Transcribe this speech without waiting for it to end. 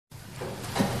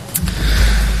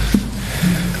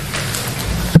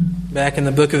Back in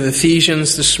the book of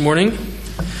Ephesians this morning,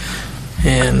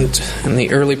 and in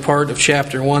the early part of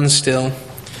chapter 1 still,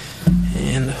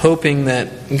 and hoping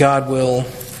that God will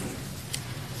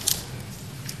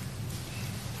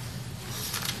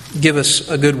give us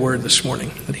a good word this morning,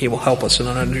 that He will help us in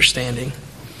our understanding.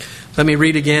 Let me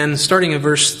read again, starting in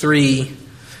verse 3,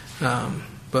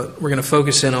 but we're going to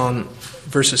focus in on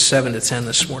verses 7 to 10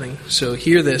 this morning. So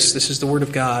hear this. This is the Word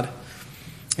of God,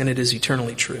 and it is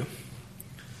eternally true.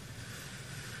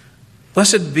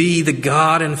 Blessed be the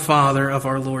God and Father of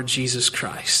our Lord Jesus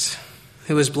Christ,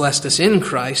 who has blessed us in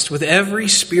Christ with every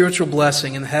spiritual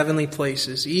blessing in the heavenly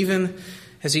places, even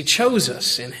as He chose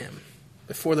us in Him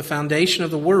before the foundation of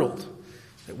the world,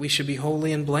 that we should be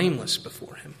holy and blameless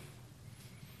before Him.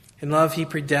 In love He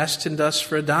predestined us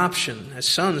for adoption as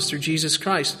sons through Jesus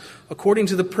Christ, according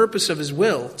to the purpose of His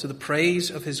will, to the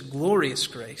praise of His glorious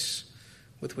grace,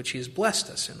 with which He has blessed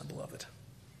us in the Beloved.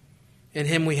 In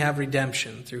Him we have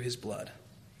redemption through His blood,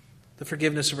 the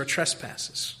forgiveness of our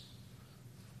trespasses,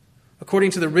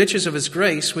 according to the riches of His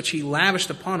grace, which He lavished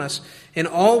upon us in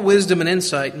all wisdom and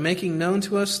insight, making known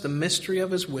to us the mystery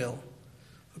of His will,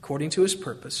 according to His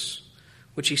purpose,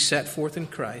 which He set forth in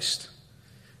Christ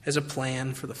as a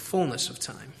plan for the fullness of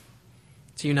time,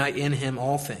 to unite in Him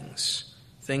all things,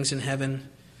 things in heaven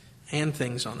and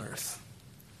things on earth.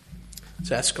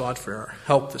 Let's ask God for our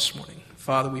help this morning.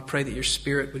 Father, we pray that your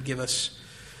Spirit would give us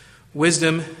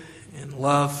wisdom and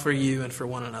love for you and for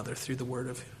one another through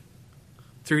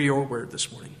your word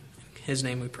this morning. In His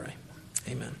name we pray.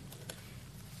 Amen.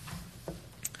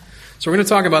 So we're going to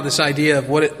talk about this idea of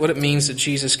what it means that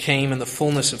Jesus came in the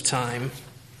fullness of time.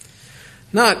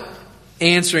 Not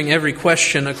answering every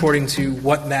question according to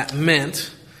what that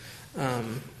meant,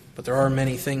 but there are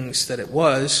many things that it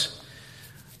was,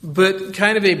 but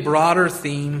kind of a broader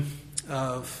theme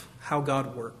of how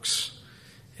God works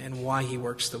and why He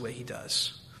works the way He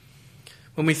does.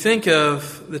 When we think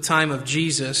of the time of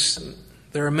Jesus,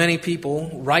 there are many people,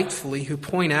 rightfully, who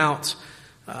point out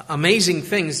amazing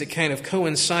things that kind of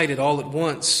coincided all at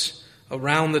once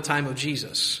around the time of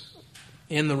Jesus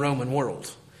in the Roman world.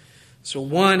 So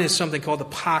one is something called the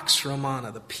Pax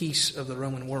Romana, the peace of the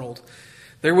Roman world.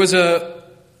 There was a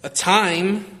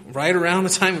time right around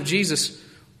the time of Jesus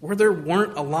where there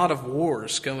weren't a lot of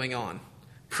wars going on.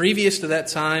 Previous to that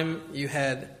time, you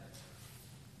had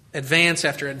advance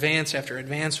after advance after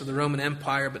advance of the Roman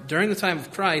Empire, but during the time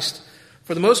of Christ,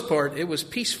 for the most part, it was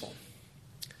peaceful.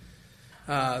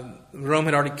 Rome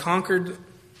had already conquered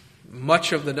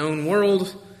much of the known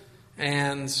world,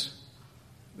 and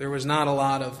there was not a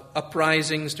lot of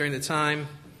uprisings during the time.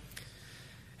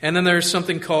 And then there's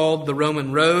something called the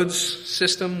Roman roads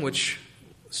system, which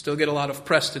still get a lot of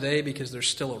press today because they're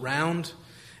still around.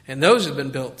 And those have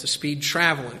been built to speed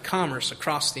travel and commerce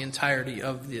across the entirety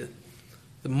of the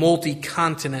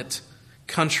multi-continent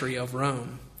country of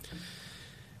Rome.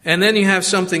 And then you have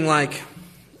something like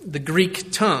the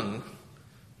Greek tongue,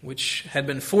 which had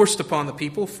been forced upon the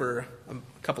people for a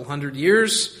couple hundred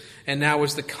years, and now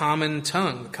was the common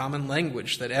tongue, the common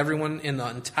language that everyone in the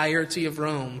entirety of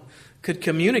Rome could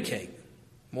communicate,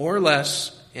 more or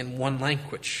less, in one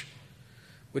language,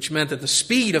 which meant that the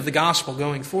speed of the gospel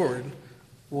going forward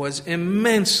was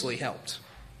immensely helped.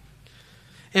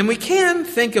 And we can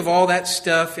think of all that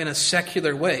stuff in a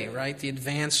secular way, right? The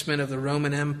advancement of the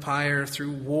Roman Empire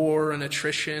through war and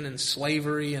attrition and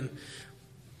slavery, and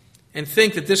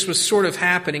think that this was sort of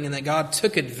happening and that God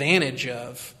took advantage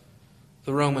of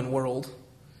the Roman world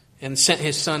and sent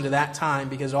His Son to that time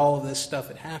because all of this stuff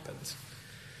had happened.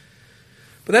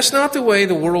 But that's not the way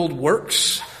the world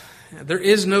works. There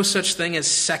is no such thing as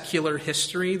secular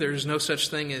history. There's no such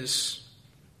thing as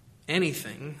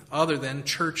anything other than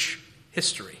church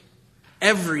history.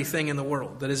 Everything in the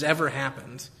world that has ever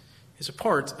happened is a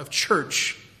part of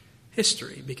church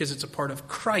history because it's a part of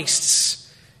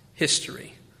Christ's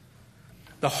history.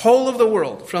 The whole of the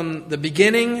world, from the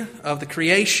beginning of the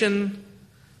creation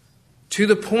to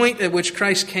the point at which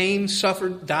Christ came,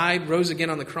 suffered, died, rose again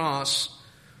on the cross,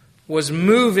 was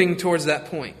moving towards that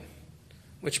point,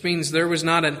 which means there was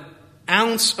not an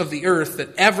ounce of the earth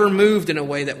that ever moved in a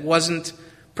way that wasn't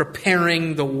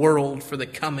preparing the world for the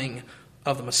coming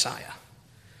of the Messiah.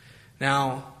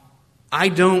 Now, I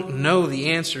don't know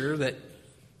the answer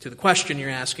to the question you're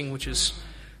asking, which is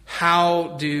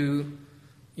how do,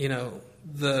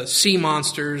 the sea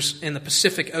monsters in the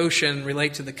Pacific Ocean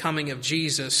relate to the coming of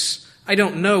Jesus? I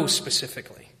don't know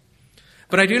specifically.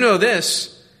 But I do know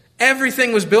this: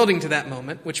 everything was building to that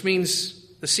moment, which means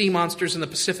the sea monsters in the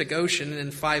Pacific Ocean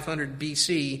in 500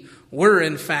 BC were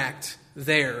in fact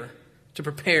there to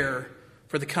prepare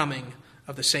for the coming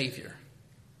of the Savior.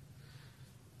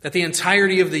 That the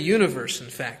entirety of the universe, in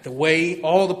fact, the way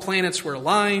all the planets were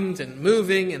aligned and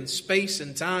moving in space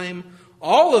and time,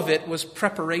 all of it was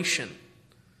preparation.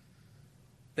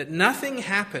 That nothing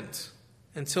happened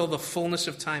until the fullness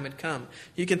of time had come.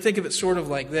 You can think of it sort of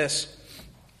like this.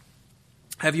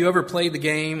 Have you ever played the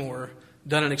game or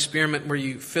done an experiment where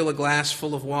you fill a glass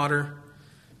full of water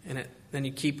and then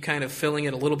you keep kind of filling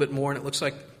it a little bit more and it looks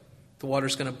like the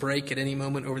water's going to break at any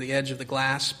moment over the edge of the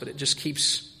glass, but it just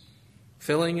keeps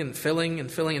filling and filling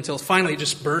and filling until finally it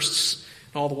just bursts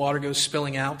and all the water goes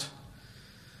spilling out?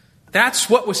 That's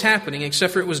what was happening,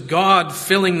 except for it was God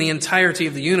filling the entirety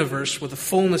of the universe with the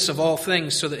fullness of all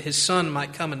things so that His Son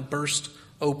might come and burst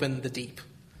open the deep.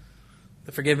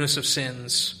 The forgiveness of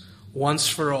sins, once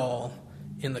for all,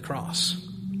 in the cross.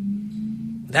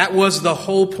 That was the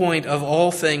whole point of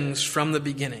all things from the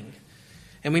beginning.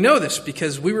 And we know this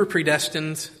because we were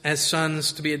predestined as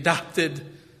sons to be adopted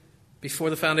before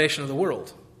the foundation of the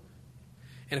world.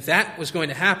 And if that was going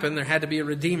to happen, there had to be a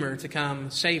Redeemer to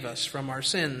come save us from our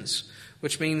sins,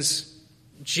 which means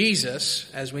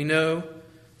Jesus, as we know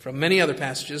from many other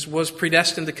passages, was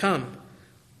predestined to come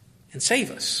and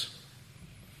save us.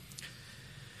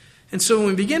 And so when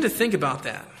we begin to think about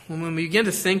that, when we begin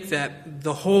to think that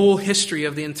the whole history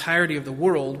of the entirety of the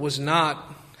world was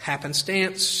not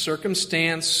happenstance,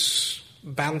 circumstance,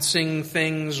 bouncing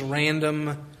things,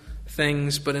 random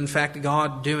things, but in fact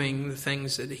God doing the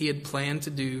things that He had planned to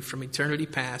do from eternity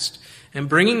past and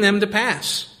bringing them to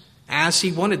pass as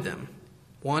He wanted them,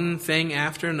 one thing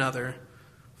after another,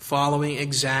 following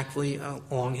exactly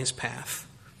along His path.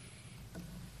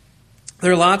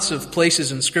 There are lots of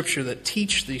places in Scripture that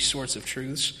teach these sorts of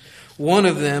truths. One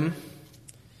of them,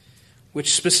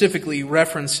 which specifically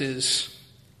references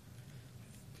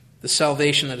the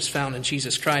salvation that is found in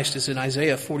Jesus Christ, is in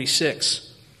Isaiah 46.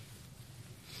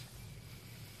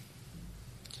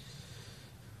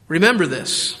 Remember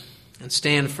this and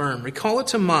stand firm. Recall it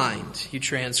to mind, you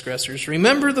transgressors.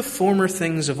 Remember the former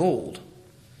things of old.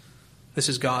 This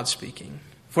is God speaking.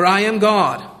 For I am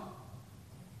God,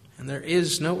 and there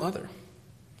is no other.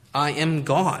 I am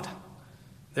God.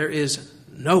 There is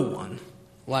no one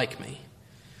like me.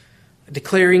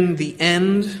 Declaring the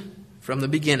end from the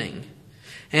beginning,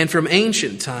 and from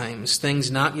ancient times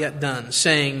things not yet done,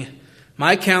 saying,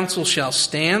 my counsel shall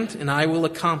stand, and I will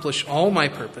accomplish all my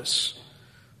purpose.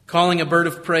 Calling a bird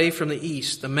of prey from the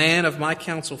east, the man of my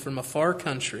counsel from a far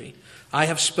country. I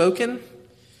have spoken,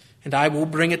 and I will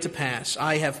bring it to pass.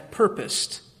 I have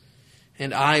purposed,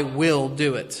 and I will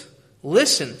do it.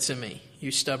 Listen to me,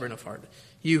 you stubborn of heart,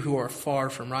 you who are far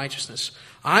from righteousness.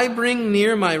 I bring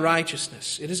near my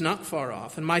righteousness. It is not far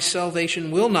off, and my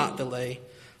salvation will not delay.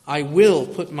 I will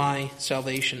put my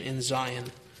salvation in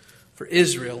Zion, for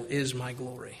Israel is my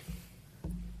glory.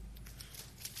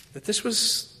 That this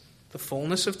was the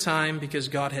fullness of time because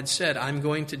God had said, I'm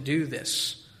going to do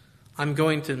this. I'm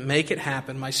going to make it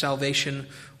happen. My salvation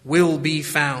will be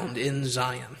found in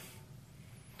Zion.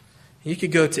 You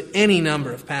could go to any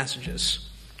number of passages.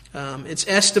 It's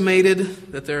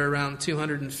estimated that there are around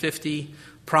 250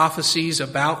 prophecies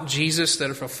about Jesus that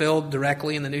are fulfilled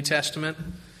directly in the New Testament.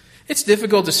 It's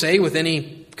difficult to say with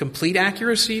any complete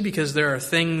accuracy because there are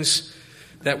things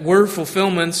that were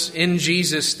fulfillments in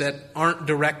Jesus that aren't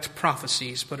direct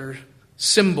prophecies, but are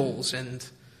symbols and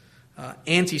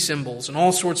anti-symbols and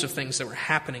all sorts of things that were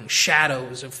happening,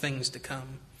 shadows of things to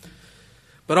come.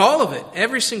 But all of it,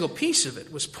 every single piece of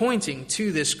it, was pointing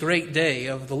to this great day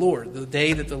of the Lord, the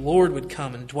day that the Lord would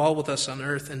come and dwell with us on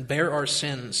earth and bear our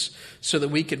sins so that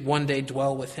we could one day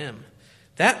dwell with Him.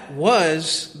 That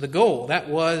was the goal. That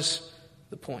was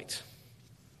the point.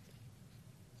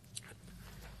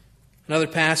 Another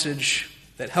passage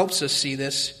that helps us see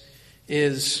this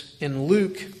is in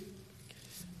Luke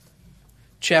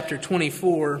chapter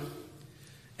 24,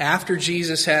 after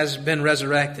Jesus has been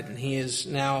resurrected and He is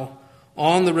now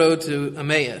on the road to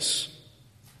Emmaus.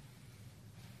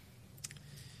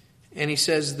 And He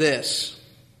says this.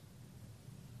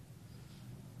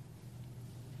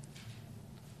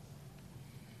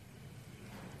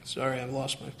 Sorry, I've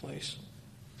lost my place.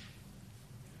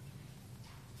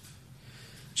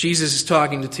 Jesus is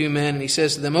talking to two men, and He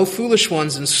says to them, O foolish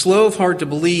ones, and slow of heart to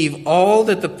believe all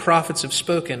that the prophets have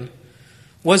spoken.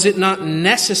 Was it not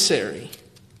necessary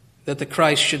that the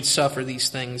Christ should suffer these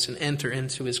things and enter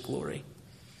into His glory?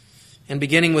 And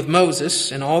beginning with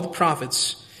Moses and all the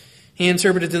prophets, He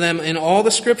interpreted to them in all the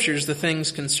Scriptures the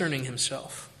things concerning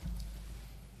Himself.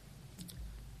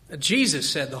 Jesus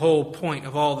said the whole point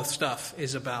of all the stuff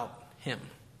is about Him,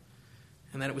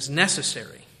 and that it was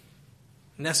necessary.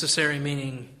 Necessary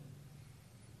meaning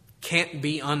can't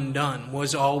be undone,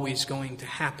 was always going to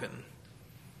happen.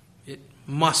 It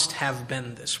must have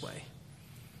been this way.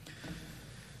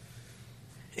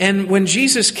 And when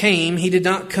Jesus came, he did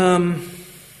not come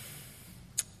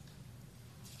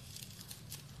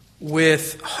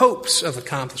with hopes of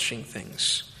accomplishing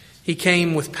things. He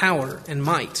came with power and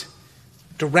might,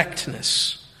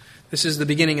 directness. This is the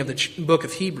beginning of the book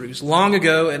of Hebrews. Long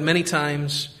ago, at many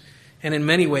times, and in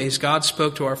many ways, God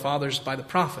spoke to our fathers by the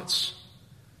prophets.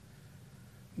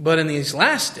 But in these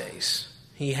last days,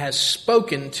 he has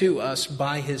spoken to us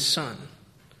by his Son,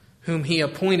 whom he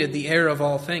appointed the heir of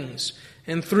all things,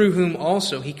 and through whom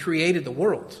also he created the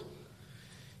world.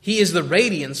 He is the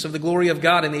radiance of the glory of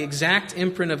God and the exact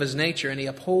imprint of his nature, and he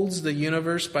upholds the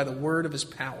universe by the word of his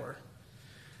power.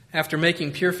 After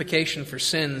making purification for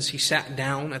sins, he sat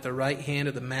down at the right hand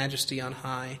of the Majesty on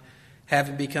high,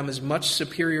 having become as much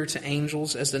superior to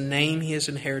angels as the name he has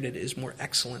inherited is more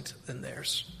excellent than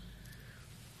theirs.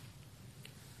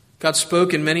 God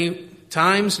spoke in many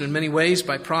times and in many ways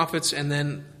by prophets, and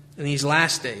then in these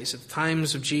last days, at the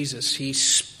times of Jesus, he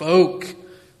spoke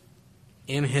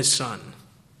in his Son.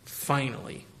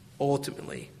 Finally,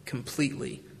 ultimately,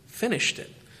 completely finished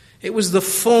it. It was the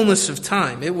fullness of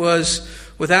time. It was,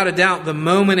 without a doubt, the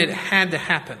moment it had to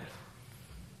happen.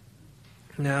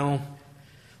 Now,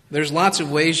 there's lots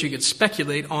of ways you could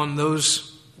speculate on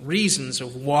those reasons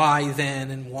of why then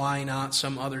and why not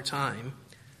some other time.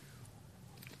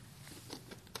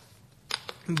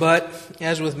 But,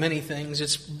 as with many things,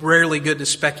 it's rarely good to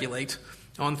speculate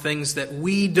on things that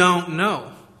we don't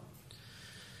know.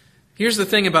 Here's the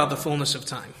thing about the fullness of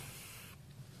time.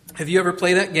 Have you ever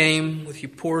played that game with you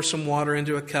pour some water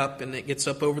into a cup and it gets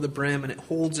up over the brim and it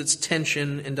holds its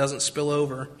tension and doesn't spill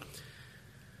over?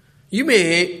 You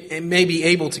may be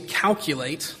able to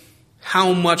calculate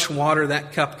how much water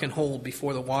that cup can hold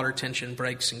before the water tension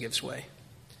breaks and gives way.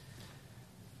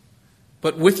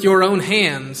 But with your own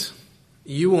hand,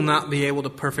 you will not be able to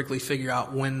perfectly figure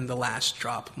out when the last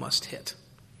drop must hit.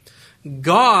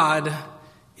 God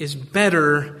is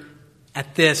better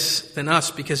at this than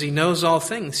us because he knows all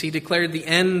things. He declared the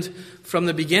end from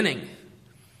the beginning.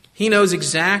 He knows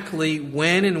exactly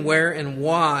when and where and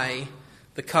why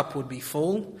the cup would be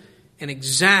full and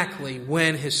exactly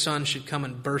when his Son should come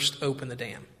and burst open the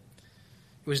dam.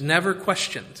 It was never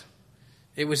questioned.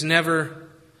 It was never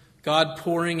God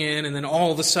pouring in and then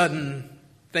all of a sudden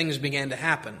things began to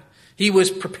happen. He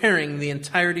was preparing the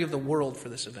entirety of the world for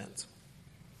this event.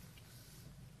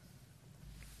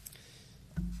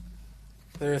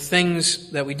 There are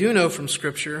things that we do know from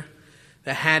Scripture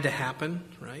that had to happen,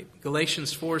 right?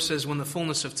 Galatians 4 says, when the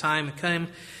fullness of time came,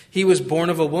 he was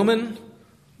born of a woman,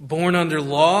 born under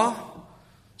law,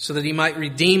 so that he might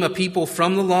redeem a people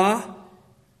from the law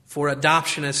for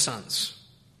adoption as sons.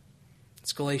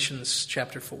 It's Galatians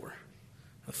chapter 4.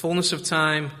 The fullness of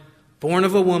time, born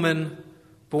of a woman,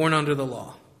 born under the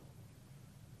law.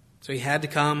 So he had to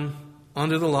come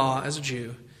under the law as a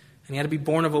Jew, and he had to be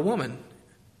born of a woman,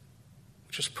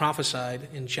 which was prophesied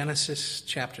in Genesis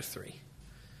chapter 3.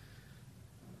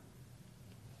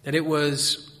 That it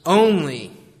was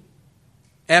only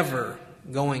ever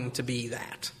going to be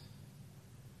that.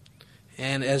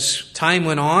 And as time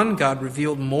went on, God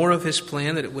revealed more of his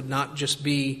plan, that it would not just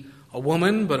be a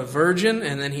woman, but a virgin,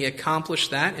 and then he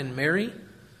accomplished that in Mary.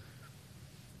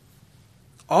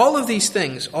 All of these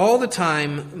things, all the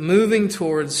time, moving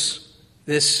towards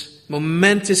this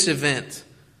momentous event,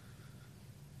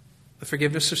 the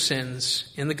forgiveness of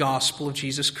sins in the gospel of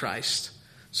Jesus Christ,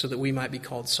 so that we might be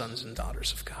called sons and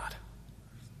daughters of God.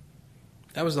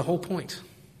 That was the whole point.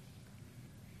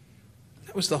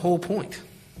 That was the whole point.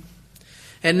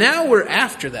 And now we're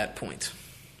after that point.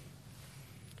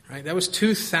 Right? That was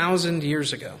 2,000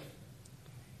 years ago.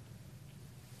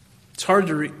 It's hard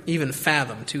to even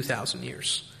fathom 2,000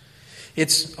 years.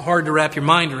 It's hard to wrap your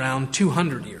mind around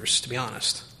 200 years, to be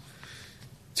honest.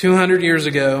 200 years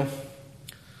ago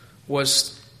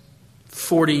was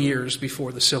 40 years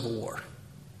before the Civil War.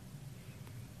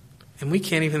 And we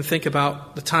can't even think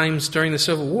about the times during the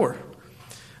Civil War.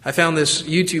 I found this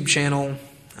YouTube channel,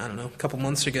 a couple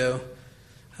months ago,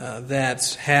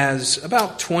 that has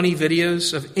about 20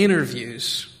 videos of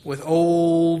interviews with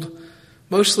old,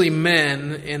 mostly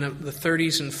men in the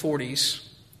 30s and 40s,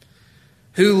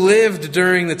 who lived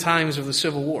during the times of the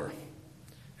Civil War.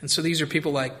 And so these are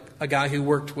people like a guy who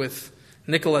worked with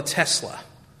Nikola Tesla,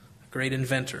 a great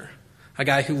inventor, a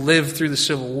guy who lived through the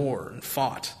Civil War and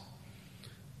fought.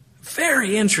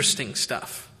 Very interesting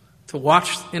stuff to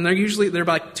watch, and they're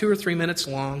about 2 or 3 minutes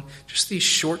long, just these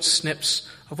short snips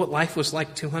of what life was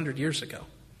like 200 years ago.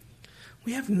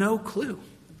 We have no clue.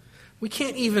 We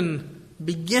can't even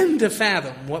begin to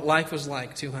fathom what life was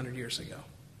like 200 years ago.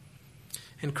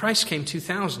 And Christ came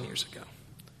 2,000 years ago.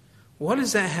 What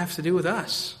does that have to do with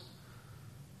us?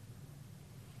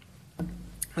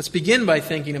 Let's begin by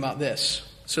thinking about this.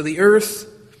 So the earth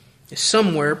is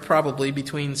somewhere probably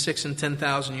between 6,000 and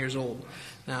 10,000 years old.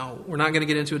 Now, we're not going to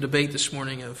get into a debate this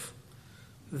morning of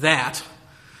that,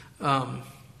 but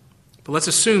let's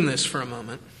assume this for a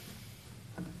moment.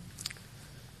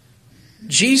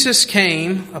 Jesus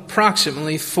came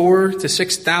approximately 4,000 to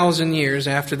 6,000 years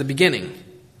after the beginning.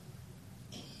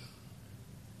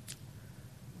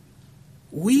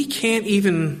 We can't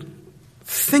even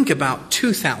think about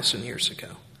 2,000 years ago.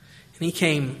 And he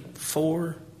came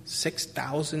 4,000,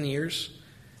 6,000 years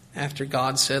after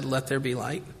God said, "Let there be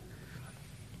light."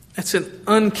 That's an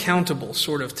uncountable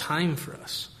sort of time for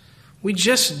us. We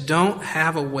just don't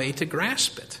have a way to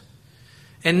grasp it.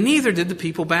 And neither did the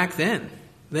people back then.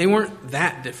 They weren't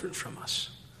that different from us.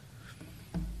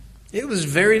 It was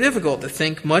very difficult to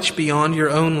think much beyond your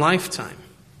own lifetime.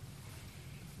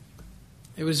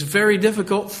 It was very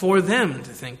difficult for them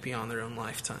to think beyond their own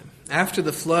lifetime. After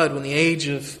the flood, when the age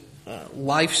of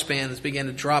lifespans began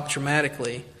to drop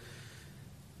dramatically,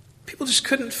 people just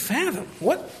couldn't fathom.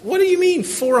 What do you mean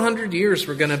 400 years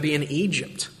we're going to be in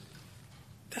Egypt?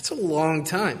 That's a long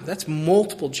time. That's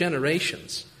multiple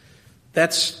generations.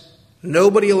 That's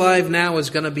nobody alive now is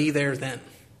going to be there then.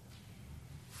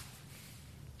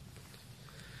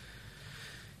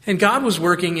 And God was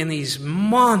working in these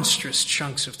monstrous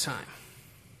chunks of time.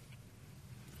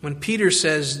 When Peter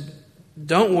says,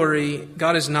 "Don't worry,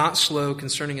 God is not slow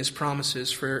concerning his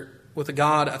promises, for with a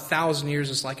God 1,000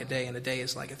 years is like a day, and a day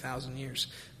is like 1,000 years."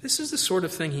 This is the sort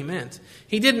of thing he meant.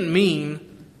 He didn't mean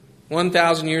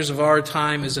 1,000 years of our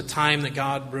time is a time that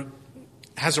God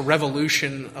has a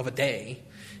revolution of a day.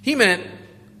 He meant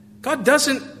God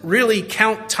doesn't really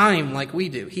count time like we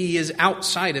do. He is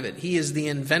outside of it. He is the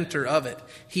inventor of it.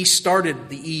 He started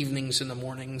the evenings and the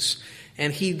mornings,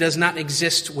 and he does not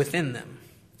exist within them.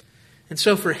 And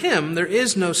so for him, there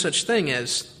is no such thing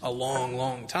as a long,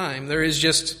 long time. There is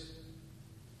just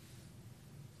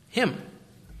him.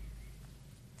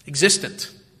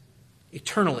 Existent.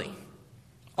 Eternally.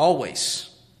 Always.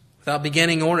 Without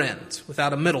beginning or end.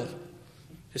 Without a middle.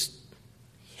 Just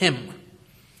him.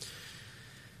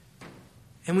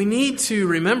 And we need to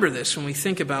remember this when we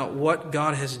think about what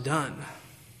God has done.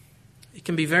 It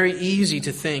can be very easy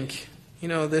to think,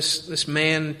 this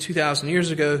man 2,000 years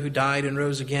ago who died and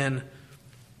rose again,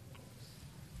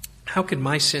 how could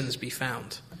my sins be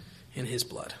found in his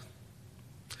blood?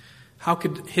 How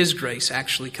could his grace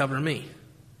actually cover me?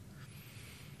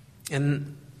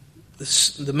 And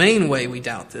the main way we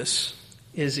doubt this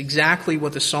is exactly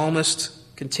what the psalmist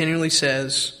continually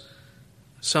says: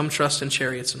 some trust in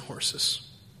chariots and horses.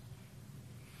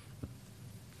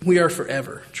 We are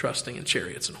forever trusting in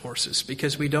chariots and horses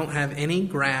because we don't have any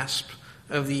grasp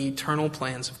of the eternal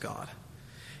plans of God.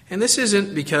 And this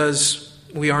isn't because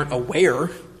we aren't aware.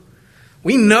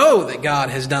 We know that God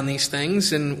has done these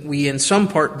things, and we in some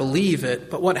part believe it,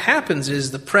 but what happens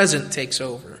is the present takes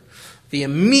over. The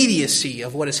immediacy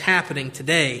of what is happening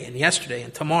today and yesterday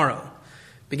and tomorrow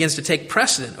begins to take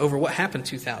precedent over what happened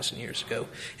 2,000 years ago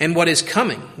and what is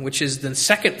coming, which is the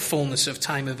second fullness of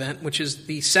time event, which is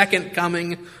the second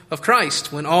coming of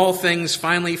Christ, when all things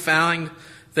finally find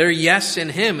their yes in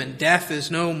him and death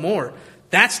is no more.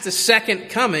 That's the second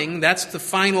coming. That's the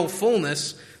final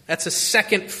fullness. That's a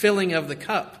second filling of the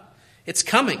cup. It's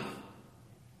coming.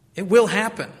 It will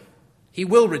happen. He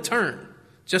will return.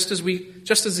 Just as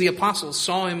the apostles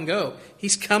saw him go.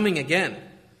 He's coming again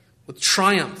with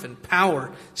triumph and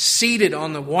power, seated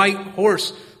on the white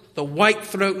horse, the white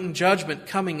throat and judgment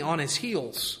coming on his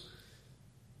heels.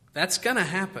 That's going to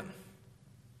happen.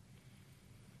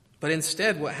 But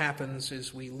instead what happens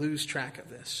is we lose track of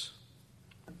this.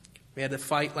 We had to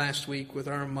fight last week with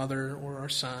our mother or our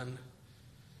son,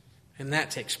 and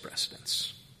that takes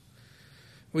precedence.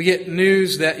 We get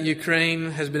news that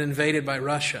Ukraine has been invaded by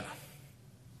Russia,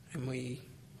 and we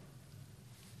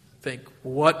think,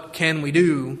 what can we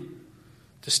do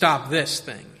to stop this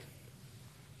thing?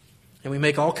 And we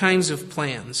make all kinds of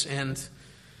plans, and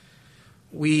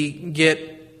we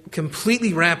get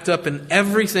completely wrapped up in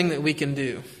everything that we can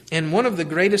do. And one of the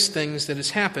greatest things that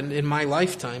has happened in my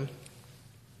lifetime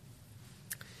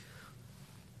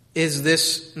is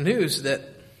this news that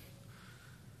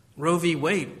Roe v.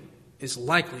 Wade is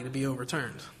likely to be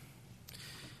overturned.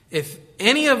 If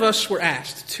any of us were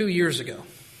asked 2 years ago,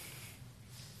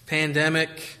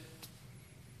 pandemic,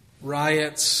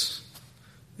 riots,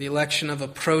 the election of a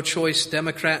pro-choice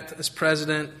Democrat as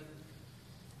president,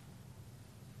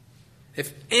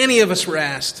 if any of us were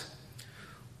asked,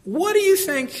 what do you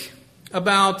think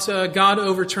about God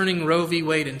overturning Roe v.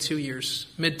 Wade in 2 years,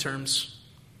 midterms,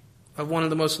 of one of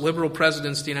the most liberal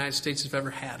presidents the United States has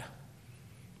ever had.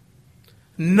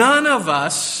 None of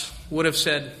us would have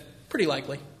said, pretty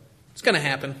likely, it's going to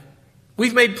happen.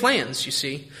 We've made plans, you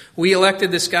see. We elected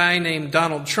this guy named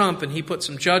Donald Trump, and he put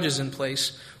some judges in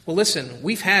place. Well, listen,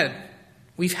 we've had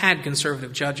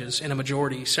conservative judges in a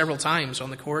majority several times on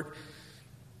the court,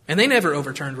 and they never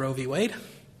overturned Roe v. Wade.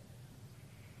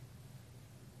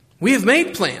 We have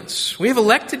made plans. We have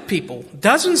elected people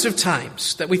dozens of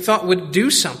times that we thought would do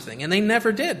something, and they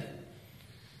never did.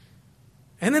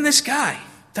 And then this guy,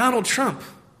 Donald Trump,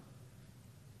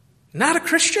 not a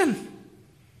Christian,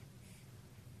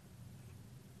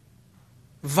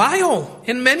 vile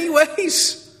in many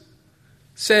ways,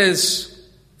 says,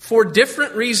 for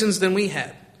different reasons than we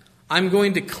had, I'm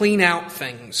going to clean out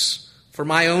things for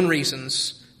my own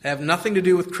reasons that have nothing to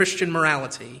do with Christian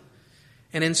morality.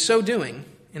 And in so doing,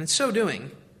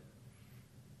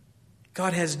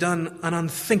 God has done an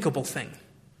unthinkable thing.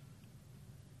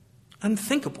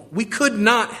 Unthinkable. We could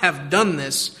not have done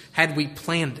this had we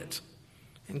planned it.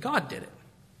 And God did it.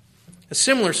 A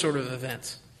similar sort of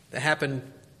event that happened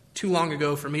too long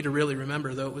ago for me to really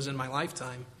remember, though it was in my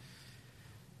lifetime,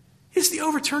 is the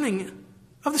overturning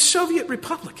of the Soviet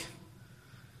Republic.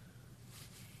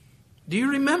 Do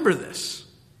you remember this?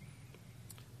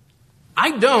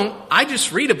 I don't. I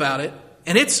just read about it,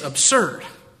 and it's absurd.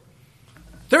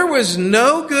 There was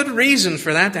no good reason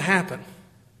for that to happen.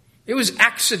 It was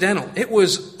accidental. It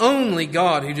was only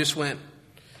God who just went,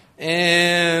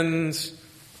 and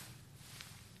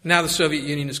now the Soviet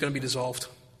Union is going to be dissolved.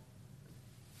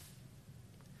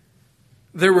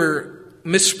 There were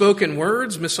misspoken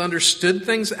words, misunderstood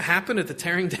things that happened at the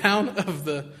tearing down of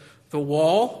the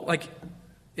wall. Like,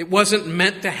 it wasn't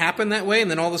meant to happen that way, and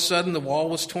then all of a sudden the wall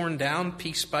was torn down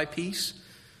piece by piece,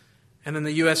 and then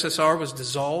the USSR was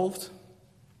dissolved.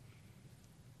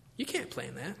 You can't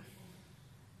plan that.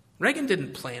 Reagan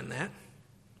didn't plan that.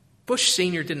 Bush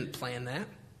Sr. didn't plan that.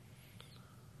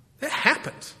 That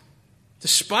happened,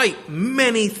 despite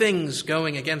many things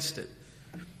going against it.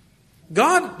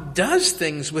 God does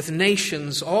things with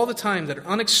nations all the time that are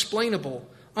unexplainable,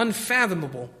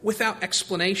 unfathomable, without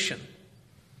explanation.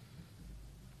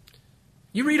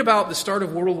 You read about the start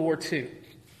of World War II.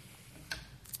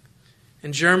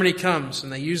 And Germany comes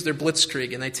and they use their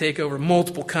blitzkrieg and they take over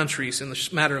multiple countries in the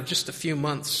matter of just a few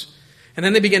months. And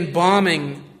then they begin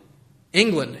bombing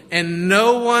England, and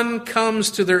no one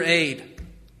comes to their aid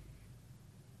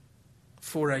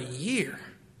for a year.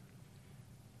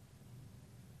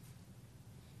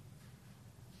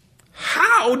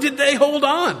 How did they hold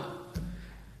on?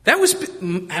 That was,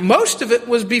 most of it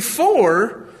was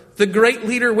before the great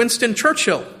leader Winston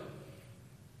Churchill.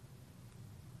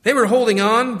 They were holding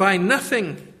on by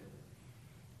nothing.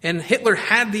 And Hitler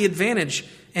had the advantage,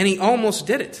 and he almost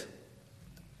did it.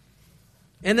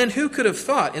 And then who could have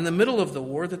thought in the middle of the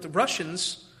war that the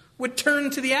Russians would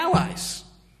turn to the Allies?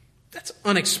 That's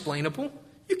unexplainable.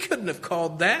 You couldn't have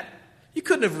called that. You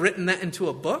couldn't have written that into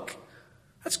a book.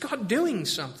 That's God doing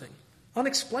something.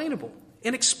 Unexplainable,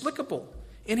 inexplicable,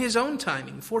 in His own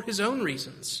timing, for His own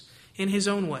reasons, in His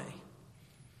own way.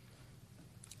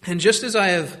 And just as I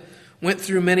have went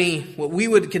through many what we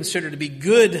would consider to be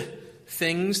good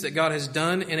things that God has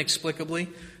done inexplicably,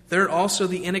 there are also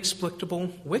the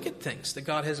inexplicable wicked things that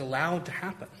God has allowed to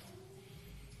happen.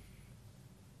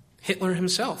 Hitler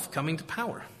himself coming to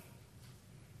power.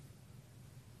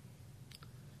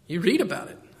 You read about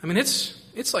it. I mean,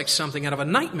 it's like something out of a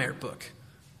nightmare book.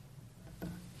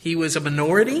 He was a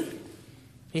minority.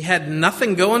 He had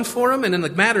nothing going for him. And in the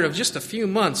matter of just a few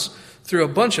months, through a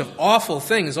bunch of awful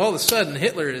things, all of a sudden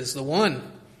Hitler is the one.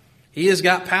 He has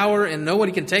got power and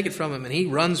nobody can take it from him, and he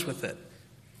runs with it.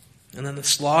 And then the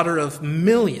slaughter of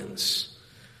millions.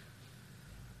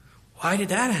 Why did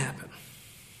that happen?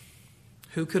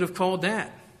 Who could have called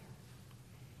that?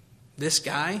 This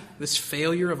guy, this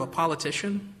failure of a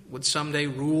politician, would someday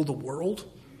rule the world?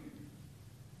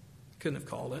 Couldn't have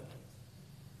called it.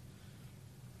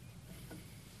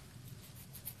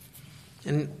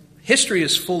 And history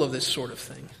is full of this sort of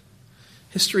thing.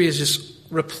 History is just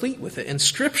replete with it, and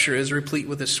Scripture is replete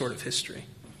with this sort of history.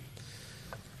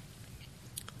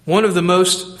 One of the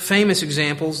most famous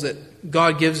examples that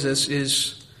God gives us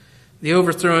is the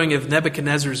overthrowing of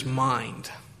Nebuchadnezzar's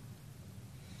mind.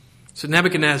 So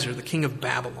Nebuchadnezzar, the king of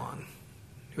Babylon,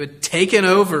 who had taken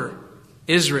over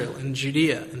Israel and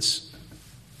Judea and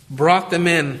brought them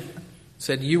in,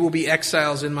 said, "You will be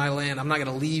exiles in my land. I'm not going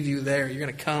to leave you there. You're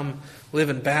going to come live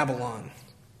in Babylon.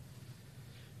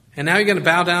 And now you're going to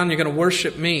bow down and you're going to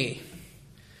worship me.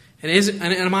 And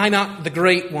am I not the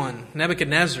great one,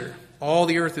 Nebuchadnezzar, all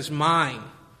the earth is mine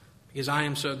because I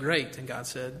am so great. And God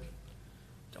said,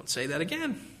 don't say that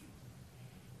again.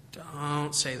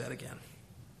 Don't say that again.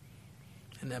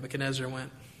 And Nebuchadnezzar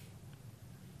went,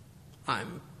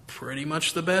 I'm pretty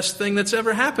much the best thing that's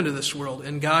ever happened to this world.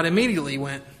 And God immediately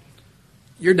went,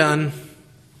 you're done.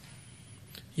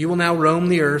 You will now roam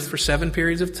the earth for 7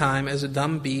 periods of time as a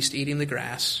dumb beast eating the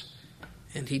grass.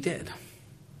 And he did.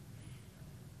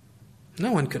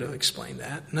 No one could have explained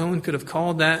that. No one could have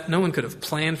called that. No one could have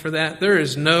planned for that. There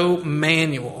is no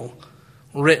manual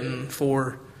written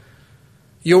for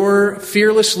your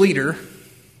fearless leader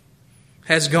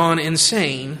has gone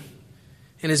insane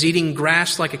and is eating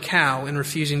grass like a cow and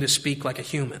refusing to speak like a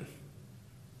human.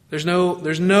 There's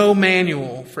no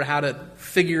manual for how to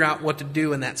figure out what to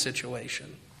do in that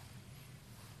situation.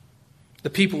 The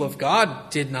people of God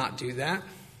did not do that.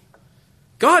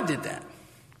 God did that.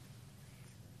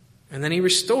 And then he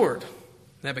restored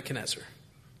Nebuchadnezzar.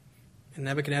 And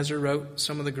Nebuchadnezzar wrote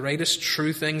some of the greatest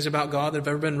true things about God that have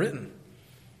ever been written.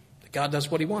 That God does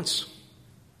what he wants.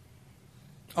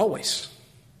 Always.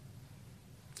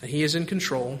 That he is in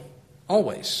control.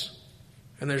 Always.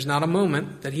 And there's not a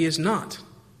moment that he is not.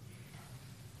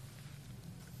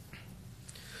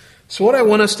 So what I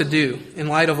want us to do in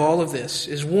light of all of this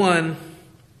is, one,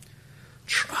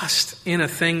 trust in a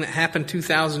thing that happened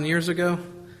 2,000 years ago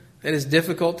that is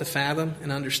difficult to fathom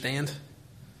and understand.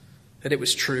 That it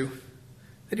was true.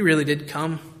 That he really did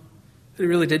come. That he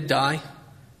really did die.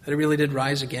 That he really did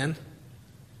rise again.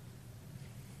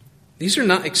 These are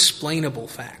not explainable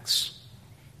facts.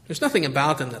 There's nothing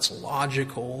about them that's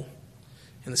logical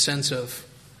in the sense of,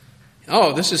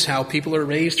 oh, this is how people are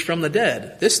raised from the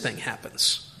dead. This thing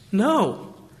happens.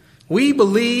 No. We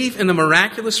believe in the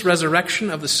miraculous resurrection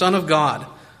of the Son of God.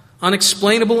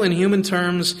 Unexplainable in human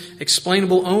terms,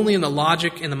 explainable only in the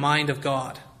logic and the mind of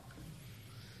God.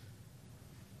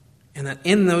 And that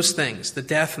in those things, the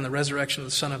death and the resurrection of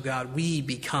the Son of God, we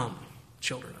become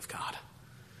children of God.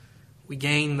 We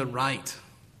gain the right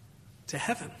to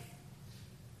heaven.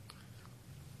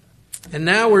 And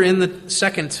now we're in the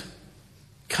second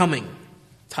coming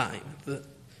time,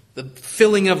 the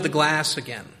filling of the glass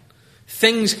again.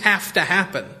 Things have to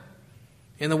happen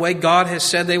in the way God has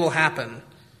said they will happen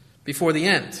before the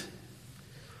end.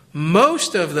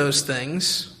 Most of those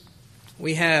things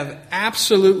we have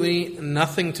absolutely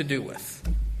nothing to do with,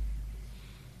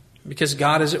 because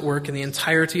God is at work in the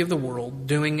entirety of the world,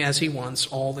 doing as he wants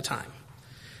all the time.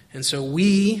 And so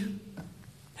we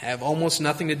have almost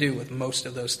nothing to do with most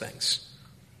of those things.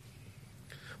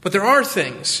 But there are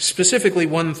things, specifically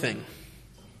one thing,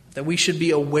 that we should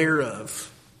be aware of.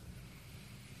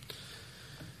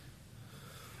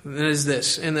 And that is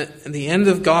this: in the end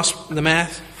of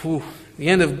the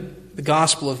end of the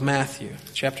Gospel of Matthew,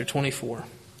 chapter 24,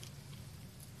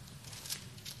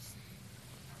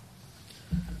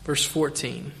 verse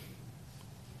 14.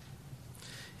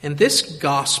 And this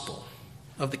gospel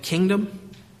of the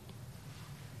kingdom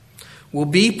will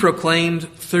be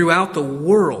proclaimed throughout the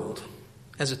world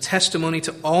as a testimony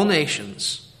to all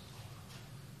nations,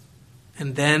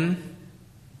 and then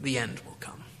the end will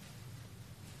come.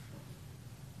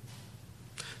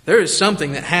 There is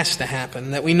something that has to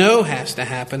happen, that we know has to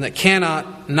happen, that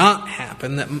cannot not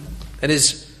happen, that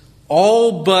is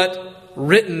all but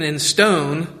written in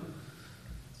stone,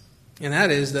 and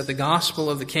that is that the gospel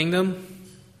of the kingdom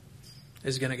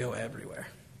is going to go everywhere.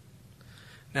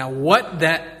 Now, what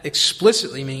that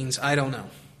explicitly means, I don't know.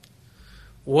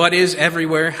 What is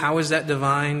everywhere? How is that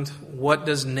defined? What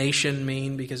does nation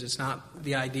mean? Because it's not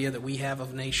the idea that we have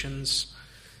of nations.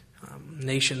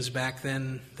 Nations back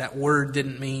then, that word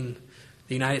didn't mean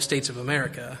the United States of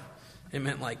America. It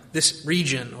meant like this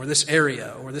region or this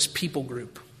area or this people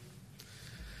group.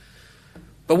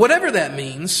 But whatever that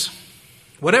means,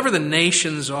 whatever the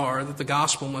nations are that the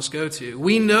gospel must go to,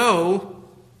 we know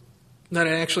that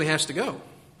it actually has to go.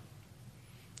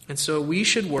 And so we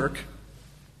should work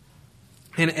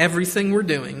in everything we're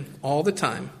doing all the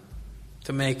time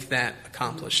to make that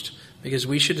accomplished, because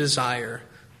we should desire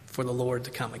for the Lord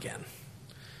to come again.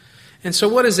 And so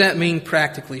what does that mean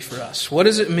practically for us? What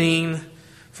does it mean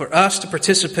for us to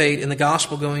participate in the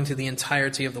gospel going to the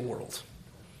entirety of the world?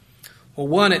 Well,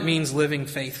 one, it means living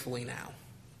faithfully now.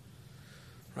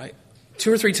 Right?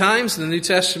 2 or 3 times in the New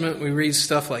Testament we read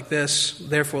stuff like this: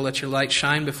 therefore let your light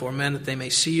shine before men, that they may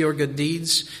see your good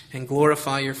deeds and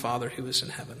glorify your Father who is in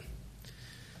heaven.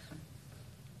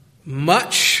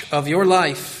 Much of your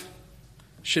life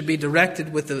should be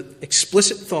directed with the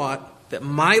explicit thought that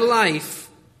my life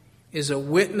is a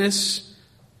witness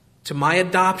to my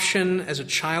adoption as a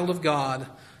child of God,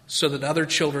 so that other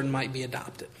children might be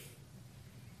adopted.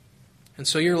 And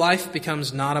so your life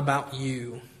becomes not about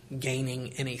you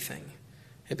gaining anything.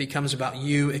 It becomes about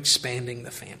you expanding the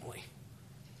family.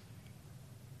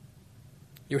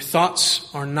 Your thoughts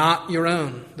are not your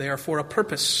own. They are for a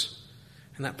purpose.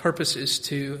 And that purpose is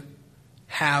to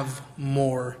have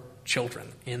more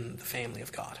children in the family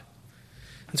of God.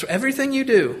 And so everything you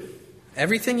do,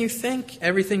 everything you think,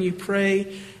 everything you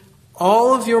pray,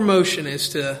 all of your motion is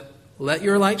to let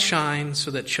your light shine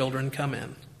so that children come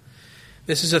in.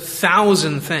 This is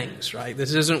 1,000 things, right?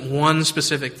 This isn't one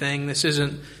specific thing. This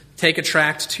isn't take a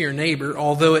tract to your neighbor,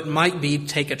 although it might be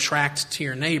take a tract to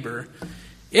your neighbor.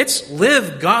 It's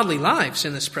live godly lives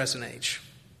in this present age.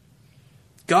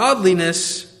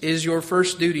 Godliness is your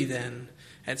first duty then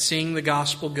at seeing the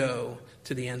gospel go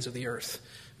to the ends of the earth,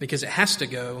 because it has to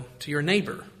go to your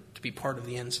neighbor to be part of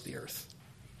the ends of the earth.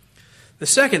 The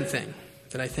second thing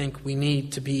that I think we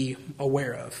need to be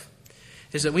aware of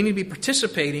is that we need to be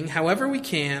participating however we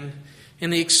can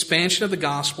in the expansion of the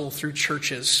gospel through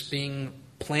churches being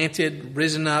planted,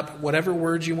 risen up, whatever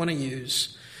words you want to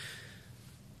use,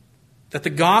 that the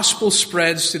gospel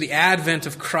spreads through the advent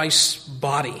of Christ's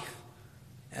body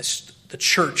as the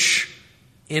church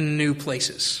in new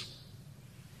places.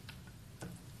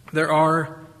 There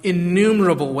are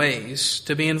innumerable ways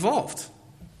to be involved.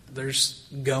 There's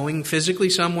going physically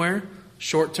somewhere,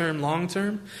 short-term,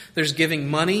 long-term. There's giving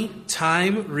money,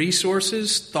 time,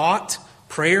 resources, thought,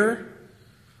 prayer,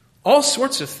 all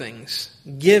sorts of things,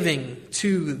 giving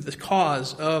to the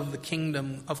cause of the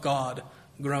kingdom of God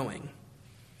growing.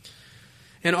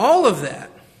 And all of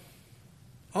that,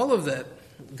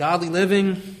 godly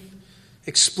living,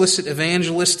 explicit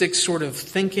evangelistic sort of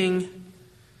thinking,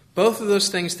 both of those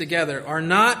things together are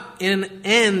not an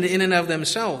end in and of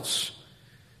themselves.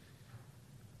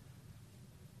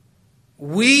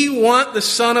 We want the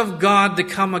Son of God to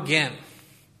come again.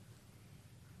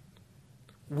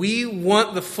 We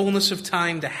want the fullness of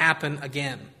time to happen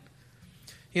again.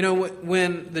 You know,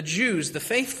 when the Jews, the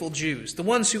faithful Jews, the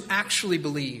ones who actually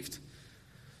believed,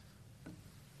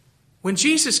 when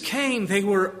Jesus came, they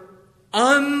were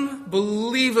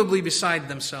unbelievably beside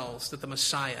themselves that the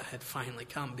Messiah had finally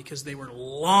come, because they were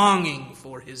longing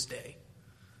for his day.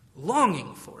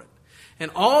 Longing for it. And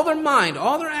all their mind,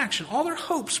 all their action, all their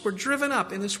hopes were driven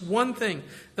up in this one thing.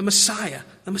 The Messiah,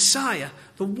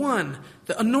 the one,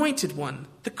 the anointed one,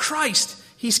 the Christ.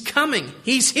 He's coming.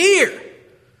 He's here.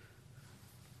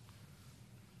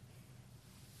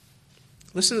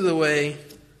 Listen to the way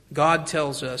God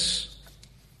tells us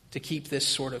to keep this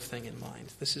sort of thing in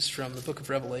mind. This is from the book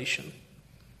of Revelation.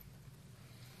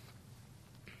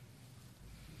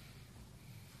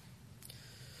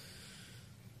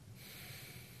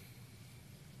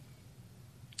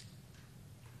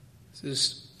 This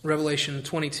is Revelation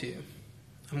 22.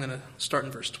 I'm going to start in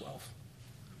verse 12.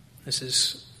 This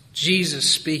is Jesus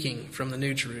speaking from the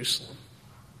New Jerusalem.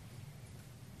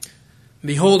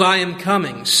 Behold, I am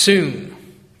coming soon,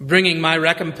 bringing my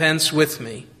recompense with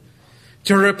me,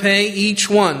 to repay each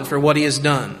one for what he has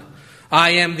done.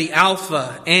 I am the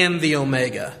Alpha and the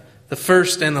Omega, the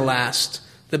first and the last,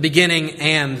 the beginning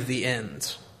and the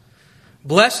end.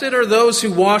 Blessed are those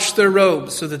who wash their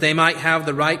robes, so that they might have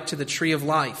the right to the tree of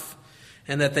life,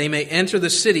 and that they may enter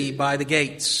the city by the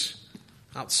gates.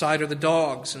 Outside are the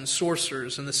dogs and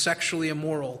sorcerers and the sexually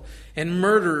immoral and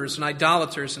murderers and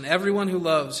idolaters and everyone who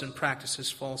loves and practices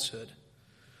falsehood.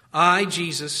 I,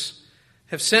 Jesus,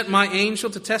 have sent my angel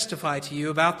to testify to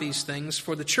you about these things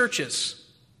for the churches.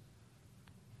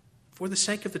 For the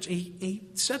sake of he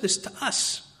said this to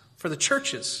us, for the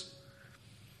churches.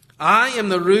 I am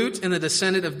the root and the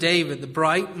descendant of David, the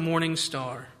bright morning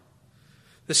star.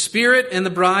 The Spirit and the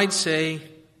bride say,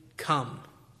 come.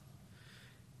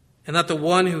 And let the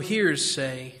one who hears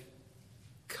say,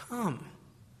 come.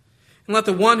 And let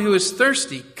the one who is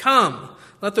thirsty come.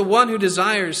 Let the one who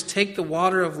desires take the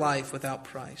water of life without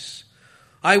price.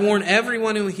 I warn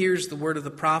everyone who hears the word of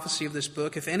the prophecy of this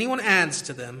book, if anyone adds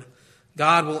to them,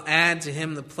 God will add to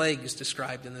him the plagues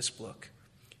described in this book.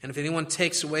 And if anyone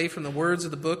takes away from the words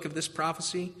of the book of this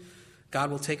prophecy,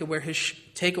 God will take away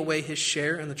his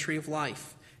share in the tree of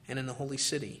life and in the holy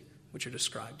city, which are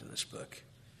described in this book.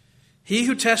 He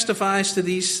who testifies to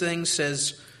these things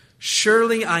says,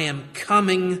 surely I am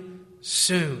coming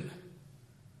soon.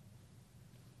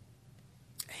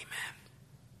 Amen.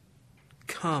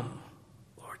 Come,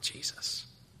 Lord Jesus.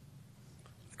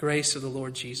 The grace of the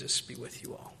Lord Jesus be with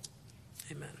you all.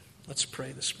 Amen. Let's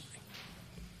pray this morning.